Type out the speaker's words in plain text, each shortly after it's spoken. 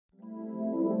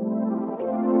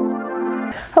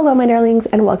Hello my darlings,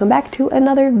 and welcome back to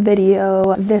another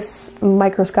video. This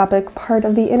microscopic part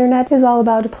of the internet is all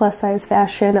about plus size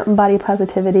fashion, body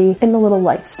positivity, and a little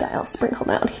lifestyle sprinkled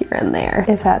out here and there.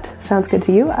 If that sounds good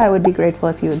to you, I would be grateful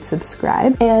if you would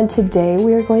subscribe. And today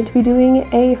we are going to be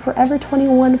doing a Forever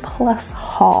 21 Plus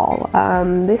haul.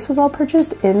 This was all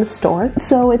purchased in store,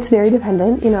 so it's very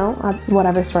dependent, you know, on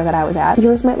whatever store that I was at.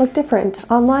 Yours might look different.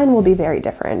 Online will be very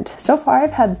different. So far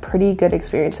I've had pretty good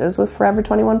experiences with Forever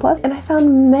 21 Plus, and I found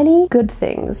many good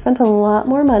things. Spent a lot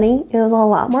more money. It was a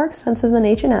lot more expensive than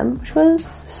H&M, which was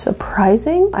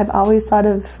surprising. I've always thought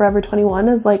of Forever 21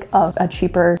 as like a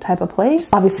cheaper type of place.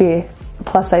 Obviously, the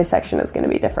plus size section is going to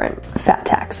be different. Fat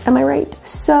tax, am I right?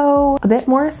 So a bit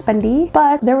more spendy,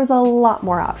 but there was a lot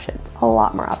more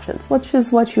options, which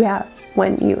is what you have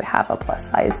when you have a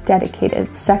plus size dedicated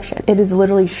section. It is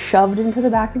literally shoved into the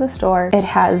back of the store. It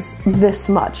has this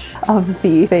much of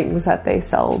the things that they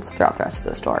sell throughout the rest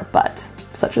of the store, but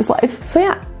such is life. So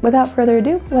yeah, without further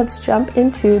ado, let's jump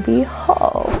into the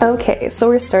haul. Okay, so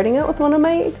we're starting out with one of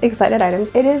my excited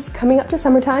items. It is coming up to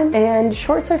summertime, and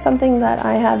shorts are something that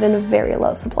I have in a very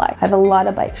low supply. I have a lot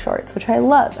of bike shorts, which I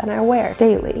love and I wear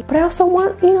daily, but I also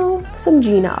want, you know, some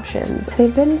jean options.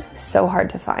 They've been so hard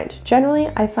to find.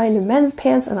 Generally, I find men's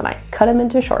pants and then I cut them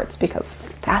into shorts because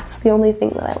that's the only thing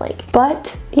that I like.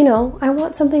 But, you know, I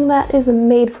want something that is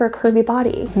made for a curvy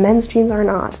body. Men's jeans are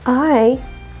not. I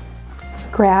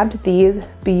grabbed these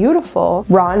beautiful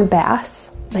Ron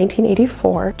Bass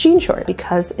 1984 jean shorts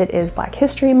because it is Black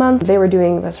History Month. They were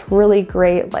doing this really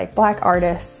great like Black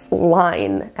artists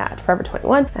line at Forever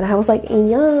 21, and I was like,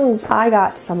 yes. I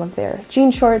got some of their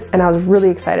jean shorts and I was really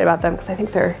excited about them because I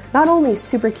think they're not only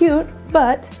super cute,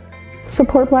 but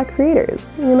support Black creators,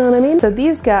 you know what I mean? So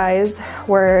these guys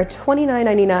were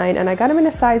 $29.99 and I got them in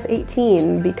a size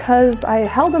 18 because I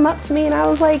held them up to me and I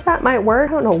was like, that might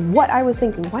work. I don't know what I was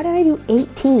thinking. Why did I do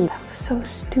 18? That was so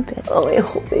stupid. Oh, I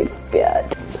hope they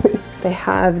fit. They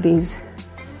have these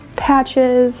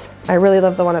patches. I really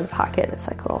love the one in the pocket. It's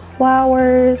like little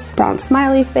flowers, brown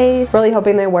smiley face. Really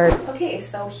hoping they work. Okay,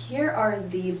 so here are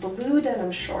the blue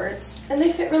denim shorts and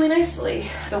they fit really nicely.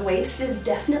 The waist is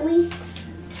definitely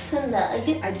snug.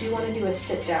 I do want to do a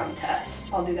sit down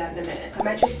test. I'll do that in a minute. I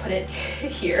might just put it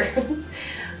here.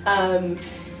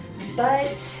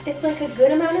 But it's like a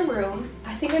good amount of room.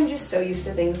 I think I'm just so used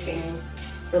to things being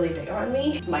really big on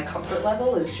me. My comfort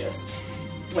level is just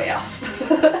way off.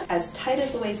 As tight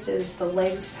as the waist is, the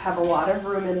legs have a lot of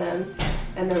room in them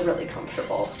and they're really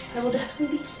comfortable. I will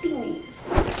definitely be keeping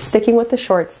these. Sticking with the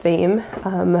shorts theme,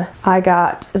 I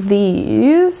got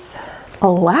these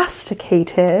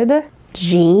elasticated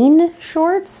jean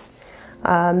shorts.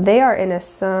 They are in a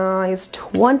size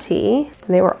 20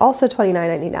 and they were also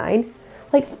 $29.99.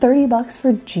 Like 30 bucks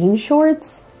for jean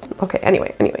shorts. Okay,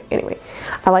 anyway.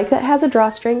 I like that it has a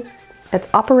drawstring. It's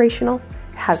operational.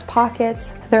 It has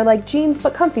pockets. They're like jeans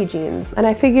but comfy jeans. And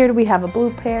I figured we have a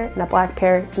blue pair and a black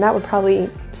pair and that would probably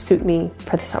suit me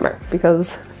for the summer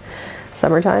because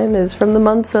summertime is from the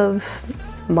months of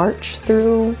March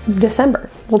through December.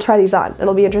 We'll try these on.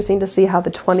 It'll be interesting to see how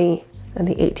the 20 and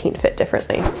the 18 fit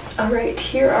differently. All right,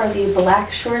 here are the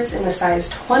black shorts in a size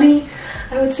 20.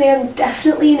 I would say I'm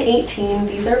definitely an 18.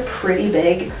 These are pretty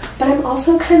big, but I'm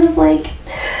also kind of like,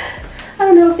 I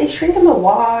don't know if they shrink in the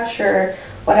wash or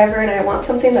whatever, and I want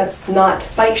something that's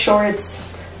not bike shorts,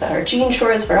 that are jean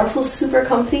shorts, but also super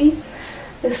comfy.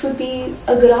 This would be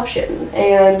a good option.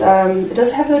 And it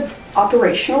does have an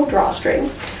operational drawstring,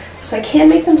 so I can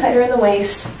make them tighter in the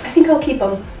waist. I think I'll keep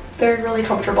them. They're really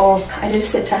comfortable. I did a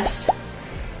sit test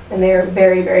and they're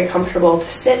very, very comfortable to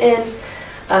sit in.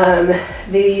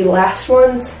 The last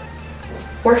ones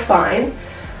were fine.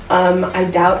 I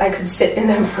doubt I could sit in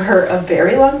them for a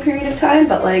very long period of time,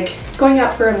 but like going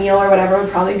out for a meal or whatever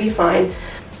would probably be fine.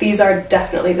 These are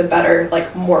definitely the better,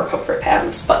 like more comfort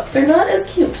pants, but they're not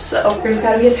as cute, so there's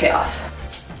gotta be a payoff.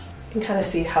 You can kind of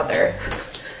see how they're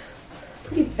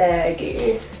pretty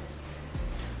baggy.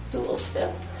 Do a little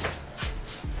spin.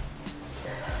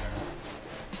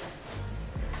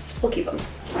 We'll keep them.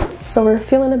 So we're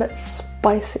feeling a bit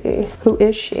spicy. Who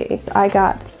is she? I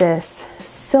got this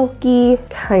silky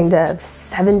kind of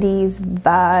 70s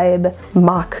vibe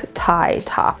mock tie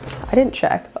top. I didn't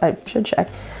check. I should check.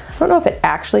 I don't know if it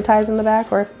actually ties in the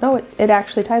back or if, no, it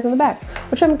actually ties in the back,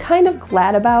 which I'm kind of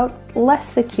glad about. Less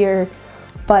secure,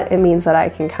 but it means that I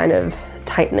can kind of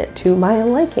tighten it to my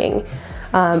liking.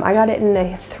 I got it in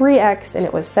a 3X and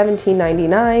it was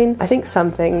 $17.99. I think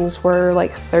some things were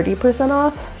like 30%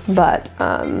 off, but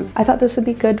I thought this would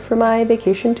be good for my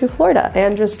vacation to Florida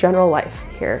and just general life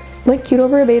here. Like cute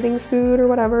over a bathing suit or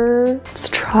whatever. Let's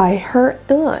try her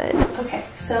on. Okay,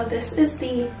 so this is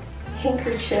the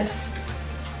handkerchief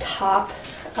top,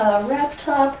 wrap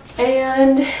top,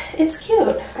 and it's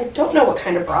cute. I don't know what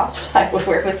kind of bra I would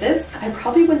wear with this. I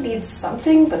probably would need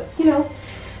something, but you know,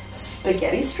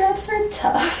 spaghetti straps are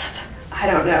tough. I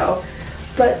don't know,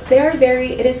 but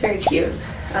it is very cute.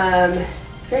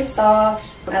 It's very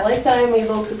soft. I like that I'm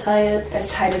able to tie it as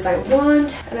tight as I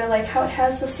want, and I like how it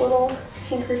has this little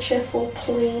handkerchief little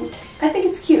point. I think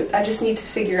it's cute. I just need to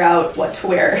figure out what to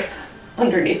wear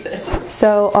underneath it.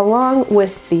 So along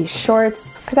with the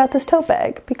shorts, I got this tote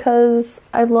bag because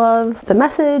I love the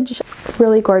message.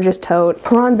 Really gorgeous tote,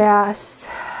 Huron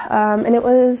Bass, and it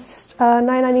was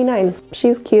 $9.99.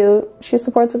 She's cute. She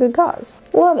supports a good cause.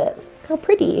 Love it. How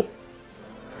pretty.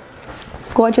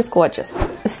 Gorgeous, gorgeous.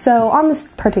 So on this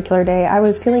particular day, I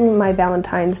was feeling my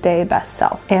Valentine's Day best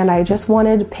self, and I just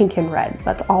wanted pink and red.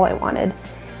 That's all I wanted.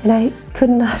 And I could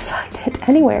not find it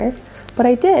anywhere, but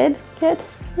I did get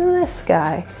this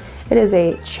guy. It is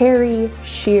a cherry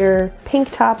sheer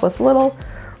pink top with little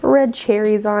red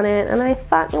cherries on it, and I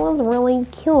thought it was really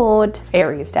cute.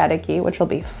 Very staticky, which will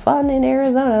be fun in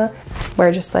Arizona.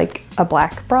 Wear just like a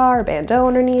black bra or bandeau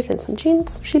underneath and some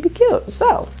jeans, she'd be cute.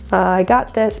 So I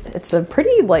got this. It's a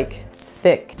pretty like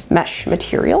thick mesh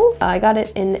material. I got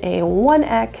it in a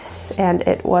 1X and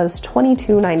it was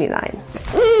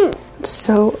 $22.99.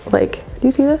 So like, do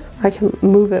you see this? I can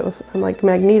move it with, I'm like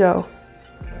Magneto.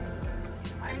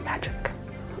 I'm magic.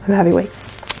 I'm having way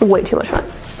too much fun.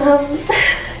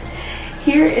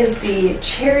 Here is the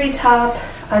cherry top.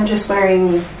 I'm just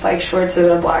wearing bike shorts and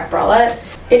a black bralette.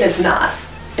 It is not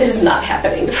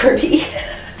happening for me.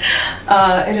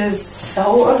 It is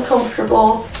so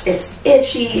uncomfortable. It's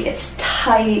itchy, it's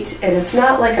tight, and it's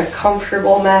not like a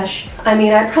comfortable mesh. I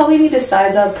mean, I'd probably need to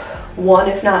size up 1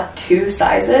 if not 2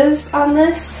 sizes on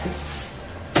this.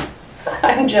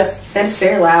 And it's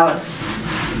very loud.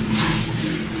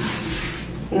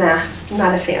 Nah,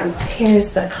 not a fan. Here's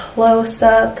the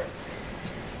close-up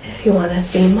if you want to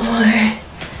see more.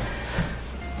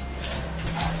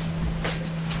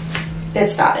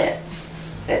 It's not it.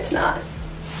 It's not.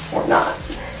 Or not.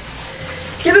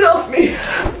 Get it off me!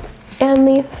 And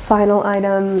the final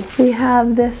item, we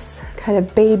have this kind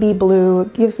of baby blue,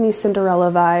 gives me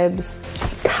Cinderella vibes.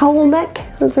 Cowl neck.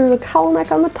 There's a cowl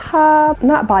neck on the top.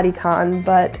 Not bodycon,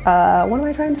 but what am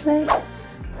I trying to say?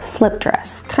 Slip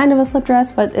dress. Kind of a slip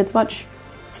dress, but it's not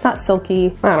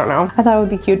silky. I don't know. I thought it would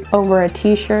be cute over a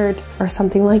t-shirt or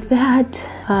something like that.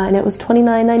 And it was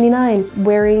 $29.99.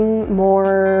 Wearing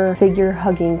more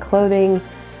figure-hugging clothing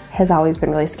has always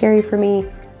been really scary for me,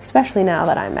 especially now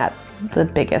that I'm at the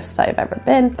biggest I've ever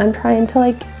been. I'm trying to,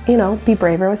 like, you know, be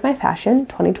braver with my fashion,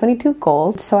 2022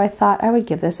 goals. So I thought I would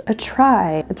give this a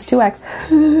try. It's a 2X.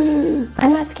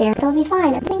 I'm not scared. It'll be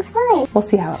fine. Everything's fine. We'll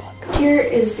see how it looks. Here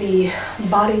is the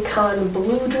bodycon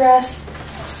blue dress.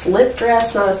 Slip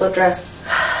dress, not a slip dress.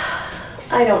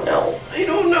 I don't know.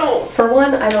 For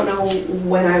one, I don't know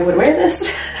when I would wear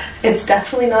this. It's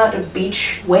definitely not a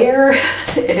beach wear.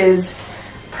 It is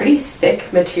pretty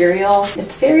thick material.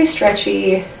 It's very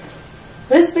stretchy.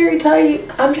 It's very tight.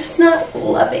 I'm just not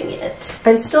loving it.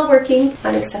 I'm still working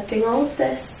on accepting all of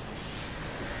this.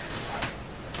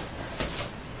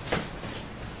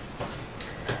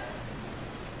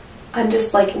 I'm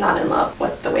just like not in love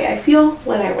with the way I feel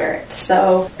when I wear it.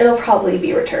 So it'll probably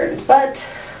be returned, but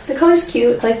the color's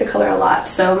cute. I like the color a lot.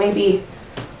 So maybe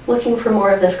looking for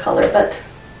more of this color, but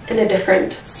in a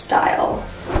different style.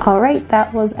 All right,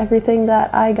 that was everything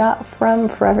that I got from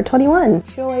Forever 21.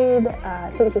 Enjoyed.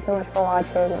 Thank you so much for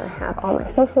watching. I have all my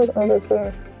socials over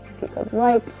here. If you could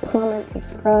like, comment,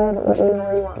 subscribe, let me know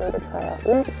what you want me to try out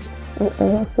next.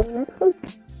 And I'll see you next week.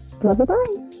 Love you,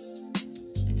 bye.